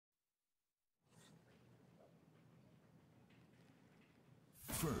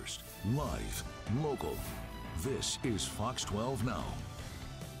First, live, local. This is Fox 12 Now.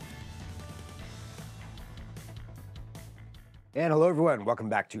 And hello everyone, welcome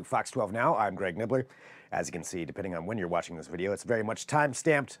back to Fox 12 Now. I'm Greg Nibler. As you can see, depending on when you're watching this video, it's very much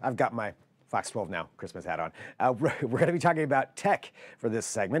time-stamped. I've got my Fox 12 Now Christmas hat on. We're going to be talking about tech for this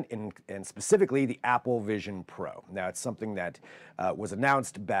segment, and specifically the Apple Vision Pro. Now, it's something that was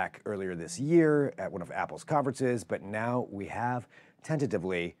announced back earlier this year at one of Apple's conferences, but now we have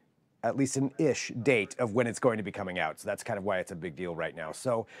tentatively at least an ish date of when it's going to be coming out. So that's kind of why it's a big deal right now.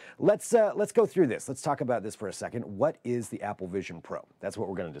 So let's go through this. Let's talk about this for a second. What is the Apple Vision Pro? That's what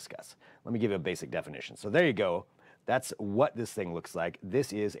we're going to discuss. Let me give you a basic definition. So there you go. That's what this thing looks like.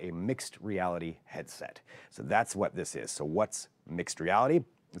 This is a mixed reality headset. So that's what this is. So what's mixed reality?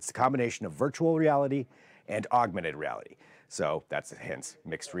 It's a combination of virtual reality and augmented reality. So that's hence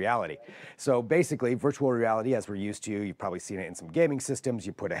mixed reality. So basically, virtual reality, as we're used to, you've probably seen it in some gaming systems.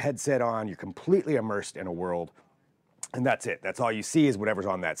 You put a headset on, you're completely immersed in a world, and that's it. That's all you see is whatever's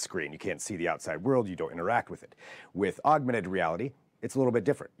on that screen. You can't see the outside world. You don't interact with it. With augmented reality, it's a little bit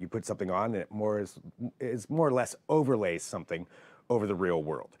different. You put something on, and it is more or less overlays something over the real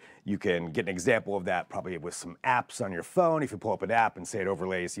world. You can get an example of that probably with some apps on your phone. If you pull up an app and say it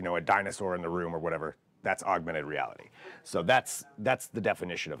overlays, a dinosaur in the room or whatever, that's augmented reality. So that's the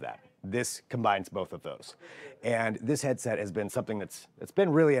definition of that. This combines both of those. And this headset has been something that's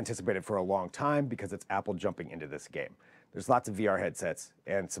been really anticipated for a long time because it's Apple jumping into this game. There's lots of VR headsets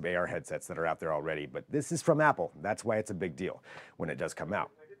and some AR headsets that are out there already, but this is from Apple. That's why it's a big deal when it does come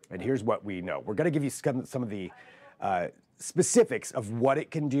out. And here's what we know. We're going to give you some of the specifics of what it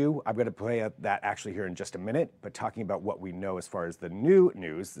can do. I'm going to play that actually here in just a minute, but talking about what we know as far as the new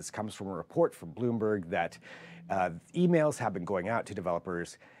news. This comes from a report from Bloomberg that emails have been going out to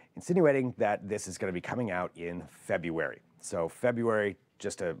developers insinuating that this is going to be coming out in February. So February,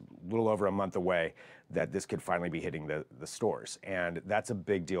 just a little over a month away, that this could finally be hitting the stores. And that's a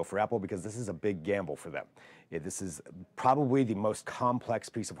big deal for Apple because this is a big gamble for them. This is probably the most complex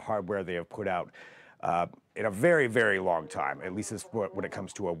piece of hardware they have put out in a very, very long time, at least when it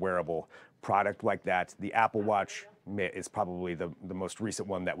comes to a wearable product like that. The Apple Watch is probably the most recent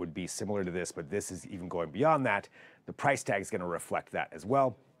one that would be similar to this, but this is even going beyond that. The price tag is going to reflect that as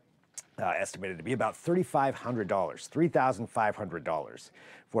well. Estimated to be about $3,500, $3,500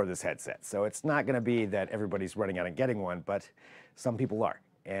 for this headset. So it's not going to be that everybody's running out and getting one, but some people are.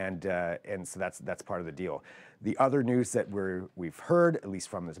 And so that's part of the deal. The other news that we've heard, at least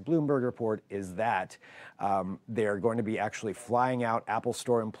from this Bloomberg report, is that they're going to be actually flying out Apple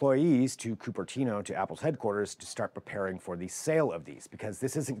Store employees to Cupertino, to Apple's headquarters, to start preparing for the sale of these, because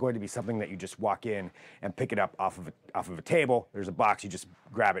this isn't going to be something that you just walk in and pick it up off of a table. There's a box, you just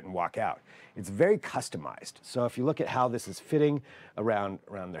grab it and walk out. It's very customized. So if you look at how this is fitting around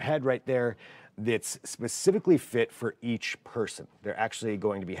their head right there, that's specifically fit for each person. They're actually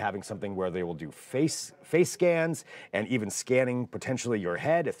going to be having something where they will do face scans and even scanning potentially your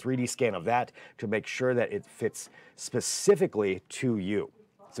head, a 3D scan of that, to make sure that it fits specifically to you.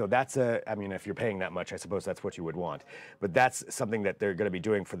 So that's if you're paying that much, I suppose that's what you would want. But that's something that they're going to be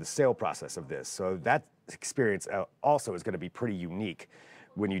doing for the sale process of this. So that experience also is going to be pretty unique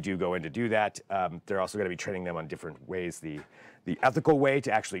when you do go in to do that. They're also going to be training them on different ways, the ethical way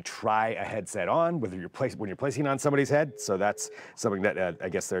to actually try a headset on, when you're placing it on somebody's head. So that's something that I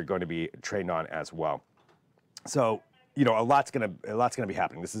guess they're going to be trained on as well. So a lot's going to be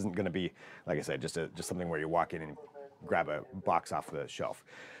happening. This isn't going to be, like I said, just something where you walk in and grab a box off the shelf.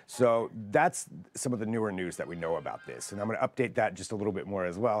 So that's some of the newer news that we know about this, and I'm going to update that just a little bit more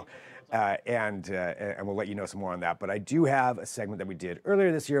as well, and we'll let you know some more on that. But I do have a segment that we did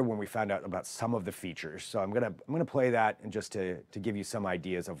earlier this year when we found out about some of the features. So I'm gonna play that and just to give you some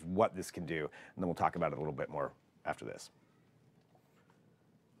ideas of what this can do, and then we'll talk about it a little bit more after this.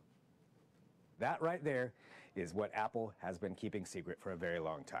 That right there is what Apple has been keeping secret for a very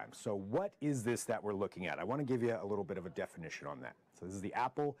long time. So what is this that we're looking at? I want to give you a little bit of a definition on that. So this is the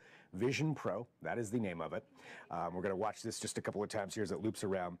Apple Vision Pro. That is the name of it. We're going to watch this just a couple of times here as it loops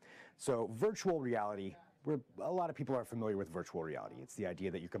around. So virtual reality, a lot of people are familiar with virtual reality. It's the idea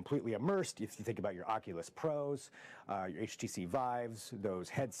that you're completely immersed. If you think about your Oculus Pros, your HTC Vives, those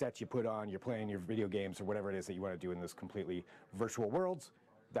headsets you put on, you're playing your video games or whatever it is that you want to do in those completely virtual worlds,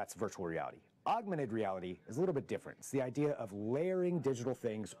 that's virtual reality. Augmented reality is a little bit different. It's the idea of layering digital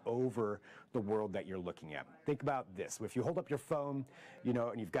things over the world that you're looking at. Think about this. If you hold up your phone,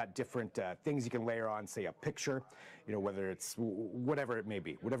 and you've got different things you can layer on, say a picture, whether it's whatever it may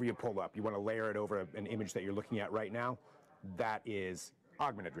be, whatever you pull up, you want to layer it over an image that you're looking at right now, that is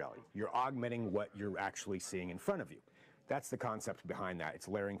augmented reality. You're augmenting what you're actually seeing in front of you. That's the concept behind that. It's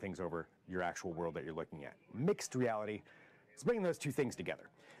layering things over your actual world that you're looking at. Mixed reality is bringing those two things together.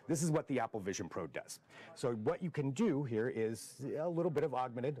 This is what the Apple Vision Pro does. So what you can do here is a little bit of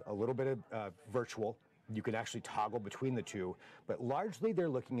augmented, a little bit of virtual. You can actually toggle between the two, but largely they're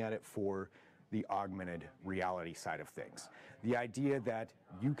looking at it for the augmented reality side of things. The idea that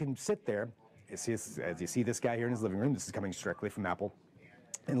you can sit there, as you see this guy here in his living room, this is coming directly from Apple,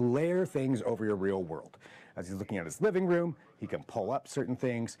 and layer things over your real world. As he's looking at his living room, he can pull up certain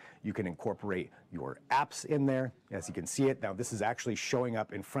things. You can incorporate your apps in there, as you can see it. Now, this is actually showing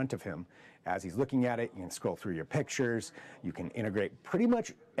up in front of him as he's looking at it. You can scroll through your pictures. You can integrate pretty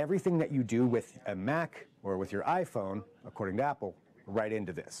much everything that you do with a Mac or with your iPhone, according to Apple, right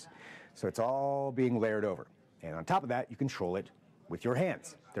into this. So it's all being layered over. And on top of that, you control it with your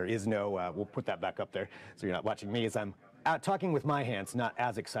hands. There is no, we'll put that back up there so you're not watching me as I'm talking with my hands, not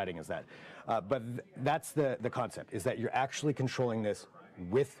as exciting as that. But that's the concept, is that you're actually controlling this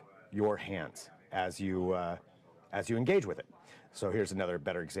with your hands as you engage with it. So here's another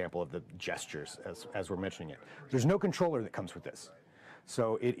better example of the gestures as we're mentioning it. There's no controller that comes with this.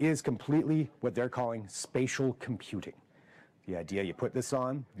 So it is completely what they're calling spatial computing. The idea, you put this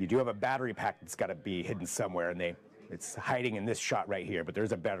on, you do have a battery pack that's got to be hidden somewhere, and it's hiding in this shot right here, but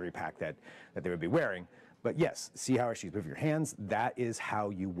there's a battery pack that they would be wearing. But yes, see how she's moving your hands? That is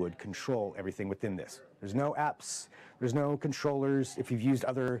how you would control everything within this. There's no apps, there's no controllers. If you've used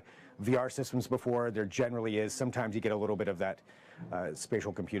other VR systems before, there generally is. Sometimes you get a little bit of that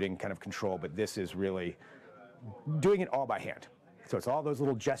spatial computing kind of control, but this is really doing it all by hand. So it's all those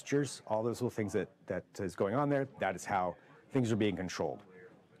little gestures, all those little things that is going on there. That is how things are being controlled.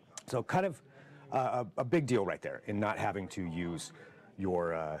 So kind of a big deal right there in not having to use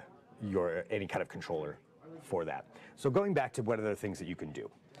your any kind of controller for that. So going back to what other things that you can do,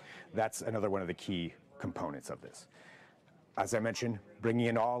 that's another one of the key components of this. As I mentioned, bringing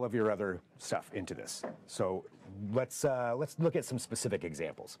in all of your other stuff into this. So let's look at some specific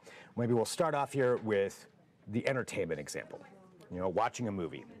examples. Maybe we'll start off here with the entertainment example. You know, watching a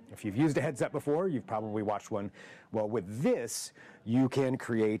movie. If you've used a headset before, you've probably watched one. Well, with this, you can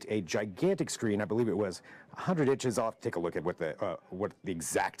create a gigantic screen. I believe it was 100 inches. I'll have to take a look at what the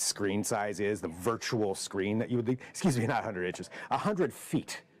exact screen size is, the virtual screen that you would, excuse me, not 100 inches, 100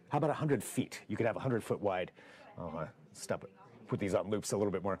 feet. How about 100 feet? You could have 100-foot wide. Stop it. Put these on loops a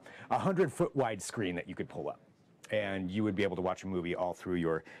little bit more. 100-foot wide screen that you could pull up. And you would be able to watch a movie all through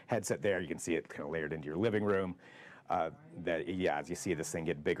your headset there. You can see it kind of layered into your living room. As you see this thing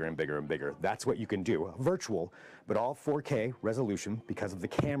get bigger and bigger and bigger, that's what you can do. Virtual, but all 4K resolution because of the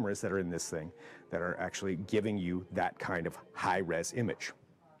cameras that are in this thing that are actually giving you that kind of high-res image.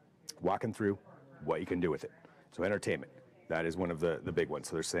 Walking through what you can do with it. So entertainment, that is one of the big ones.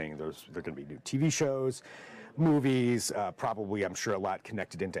 So they're saying there are going to be new TV shows, movies, probably I'm sure a lot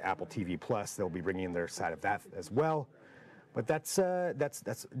connected into Apple TV Plus. They'll be bringing in their side of that as well. But that's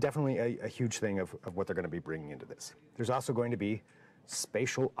definitely a huge thing of what they're going to be bringing into this. There's also going to be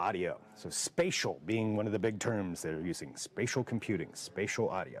spatial audio. So spatial being one of the big terms they're using. Spatial computing, spatial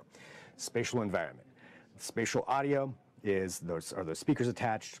audio, spatial environment. Spatial audio is those speakers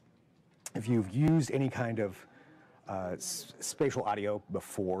attached. If you've used any kind of spatial audio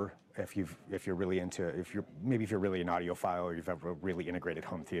before, if you're really an audiophile or you've ever a really integrated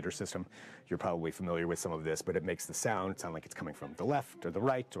home theater system, you're probably familiar with some of this, but it makes the sound sound like it's coming from the left or the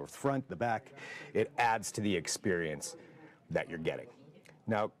right or the front, the back. It adds to the experience that you're getting.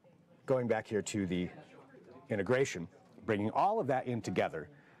 Now, going back here to the integration, bringing all of that in together,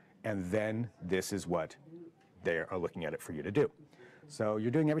 and then this is what they are looking at it for you to do. So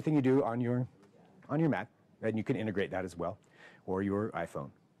you're doing everything you do on your Mac, and you can integrate that as well, or your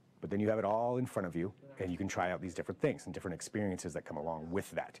iPhone. But then you have it all in front of you, and you can try out these different things and different experiences that come along with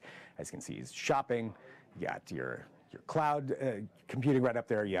that. As you can see, is shopping, you got your cloud computing right up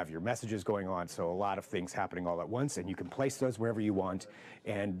there, you have your messages going on, so a lot of things happening all at once, and you can place those wherever you want,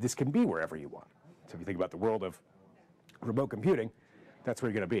 and this can be wherever you want. So if you think about the world of remote computing, that's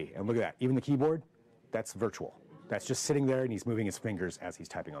where you're going to be. And look at that, even the keyboard, that's virtual. That's just sitting there, and he's moving his fingers as he's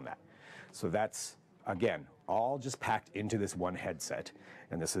typing on that. So that's, again, all just packed into this one headset,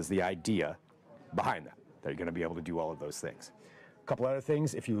 and this is the idea behind that you're going to be able to do all of those things. A couple other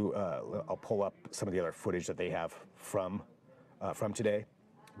things, if you, I'll pull up some of the other footage that they have from today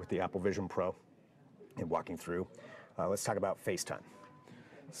with the Apple Vision Pro and walking through. Let's talk about FaceTime.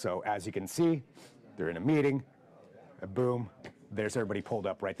 So as you can see, they're in a meeting, boom, there's everybody pulled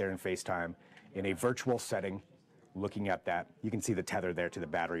up right there in FaceTime in a virtual setting looking at that. You can see the tether there to the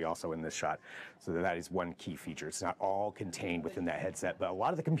battery also in this shot. So that is one key feature. It's not all contained within that headset, but a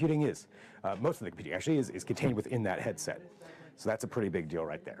lot of the computing is. Most of the computing actually is contained within that headset. So that's a pretty big deal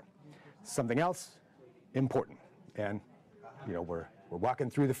right there. Something else important, and you know, we're walking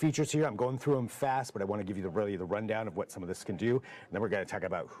through the features here. I'm going through them fast, but I want to give you really the rundown of what some of this can do. And then we're going to talk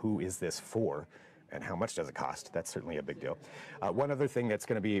about who is this for and how much does it cost. That's certainly a big deal. One other thing that's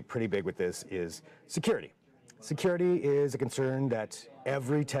going to be pretty big with this is security. Security is a concern that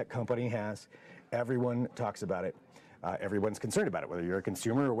every tech company has. Everyone talks about it. Everyone's concerned about it, whether you're a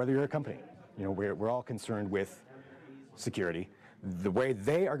consumer or whether you're a company. You know, we're all concerned with security. The way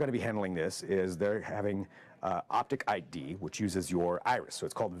they are going to be handling this is they're having Optic ID, which uses your iris. So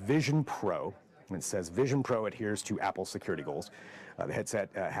it's called Vision Pro. And it says Vision Pro adheres to Apple's security goals. The headset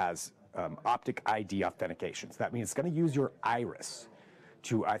has Optic ID authentication. So that means it's going to use your iris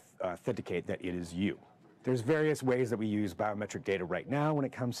to authenticate that it is you. There's various ways that we use biometric data right now when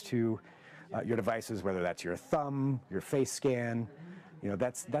it comes to your devices, whether that's your thumb, your face scan. You know,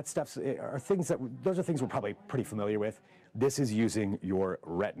 that stuff are things that those are things we're probably pretty familiar with. This is using your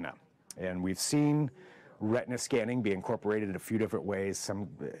retina, and we've seen retina scanning be incorporated in a few different ways.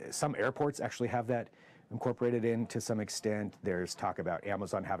 Some airports actually have that incorporated in to some extent. There's talk about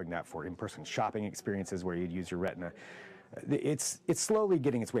Amazon having that for in-person shopping experiences where you'd use your retina. It's slowly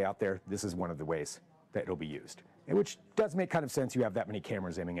getting its way out there. This is one of the ways that it'll be used, and which does make kind of sense. You have that many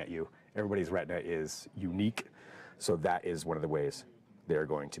cameras aiming at you. Everybody's retina is unique, so that is one of the ways they're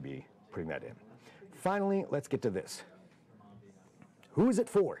going to be putting that in. Finally, let's get to this. Who is it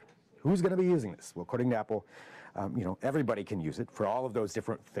for? Who's going to be using this? Well, according to Apple, you know, everybody can use it for all of those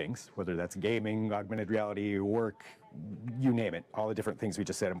different things, whether that's gaming, augmented reality, work, you name it, all the different things we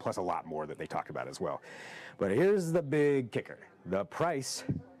just said, and plus a lot more that they talk about as well. But here's the big kicker. The price,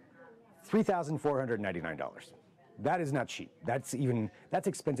 $3,499. That is not cheap. That's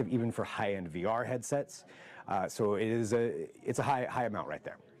expensive even for high-end VR headsets. So it's a high amount right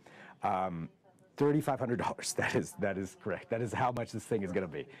there. $3,500. That is correct. That is how much this thing is going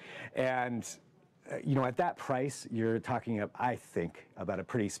to be. And you know, at that price, you're talking, I think, about a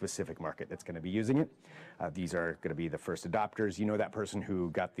pretty specific market that's going to be using it. These are going to be the first adopters. You know, that person who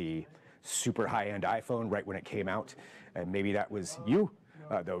got the super high-end iPhone right when it came out, and maybe that was you.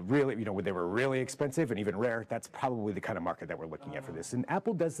 Really, you know, when they were really expensive and even rare, that's probably the kind of market that we're looking at for this. And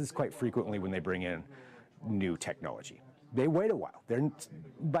Apple does this quite frequently when they bring in new technology. They wait a while. They're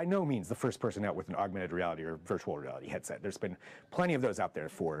by no means the first person out with an augmented reality or virtual reality headset. There's been plenty of those out there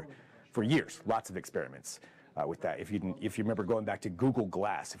for years, lots of experiments with that. If you remember going back to Google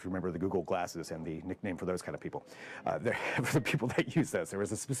Glass, if you remember the Google Glasses and the nickname for those kind of people, for the people that use those, there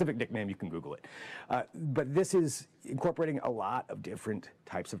was a specific nickname, you can Google it. But this is incorporating a lot of different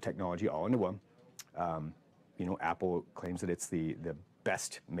types of technology all into one. You know, Apple claims that it's the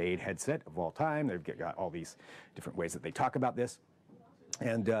best made headset of all time. They've got all these different ways that they talk about this.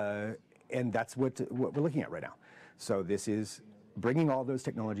 And that's what we're looking at right now. So this is bringing all those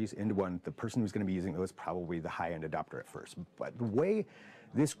technologies into one. The person who's going to be using those probably the high-end adopter at first. But the way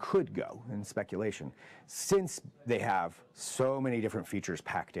this could go, in speculation, since they have so many different features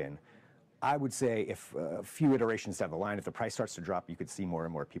packed in, I would say if a few iterations down the line, if the price starts to drop, you could see more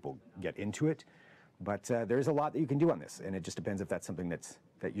and more people get into it. But there's a lot that you can do on this, and it just depends if that's something that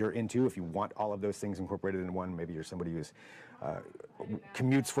you're into. If you want all of those things incorporated in one, maybe you're somebody who's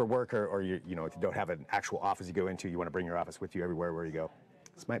commutes for work, or you know, if you don't have an actual office you go into, you want to bring your office with you everywhere where you go.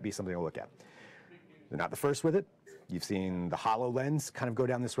 This might be something to look at. They're not the first with it. You've seen the HoloLens kind of go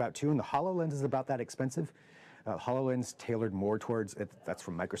down this route too, and the HoloLens is about that expensive. HoloLens tailored more towards, that's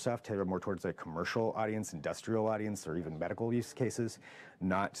from Microsoft, tailored more towards a commercial audience, industrial audience, or even medical use cases,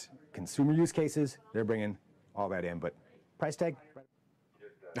 not consumer use cases. They're bringing all that in, but price tag,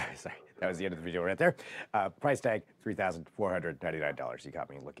 sorry, that was the end of the video right there. Price tag, $3,499. You got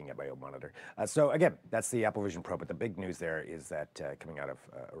me looking at my own monitor. So again, that's the Apple Vision Pro, but the big news there is that coming out of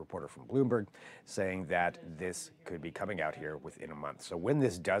a reporter from Bloomberg saying that this could be coming out here within a month. So when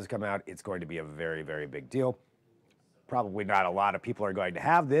this does come out, it's going to be a very, very big deal. Probably not a lot of people are going to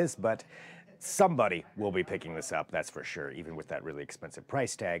have this, but somebody will be picking this up, that's for sure, even with that really expensive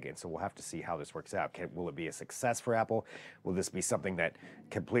price tag. And so we'll have to see how this works out. Will it be a success for Apple? Will this be something that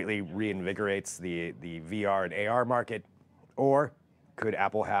completely reinvigorates the VR and AR market? Or could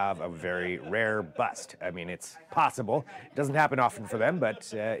Apple have a very rare bust? I mean, it's possible. It doesn't happen often for them,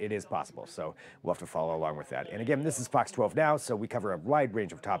 but it is possible. So we'll have to follow along with that. And again, this is Fox 12 Now, so we cover a wide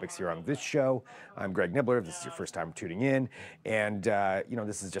range of topics here on this show. I'm Greg Nibler, if this is your first time tuning in. And, you know,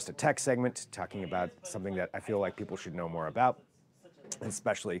 this is just a tech segment talking about something that I feel like people should know more about,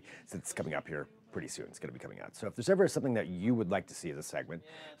 especially since it's coming up here pretty soon. It's going to be coming out. So if there's ever something that you would like to see as a segment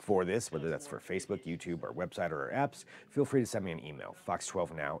for this, whether that's for Facebook, YouTube, our website, or our apps, feel free to send me an email,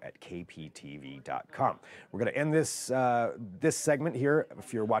 fox12now@kptv.com. We're going to end this this segment here.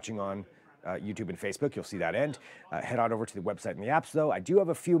 If you're watching on YouTube and Facebook, you'll see that end. Head on over to the website and the apps, though. I do have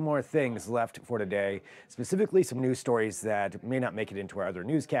a few more things left for today, specifically some news stories that may not make it into our other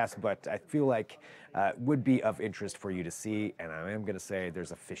newscasts, but I feel like would be of interest for you to see, and I am going to say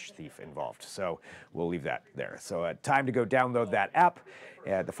there's a fish thief involved, so we'll leave that there. So time to go download that app,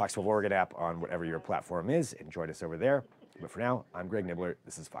 the Fox 12 Oregon app on whatever your platform is, and join us over there. But for now, I'm Greg Nibler.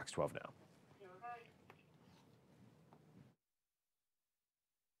 This is Fox 12 Now.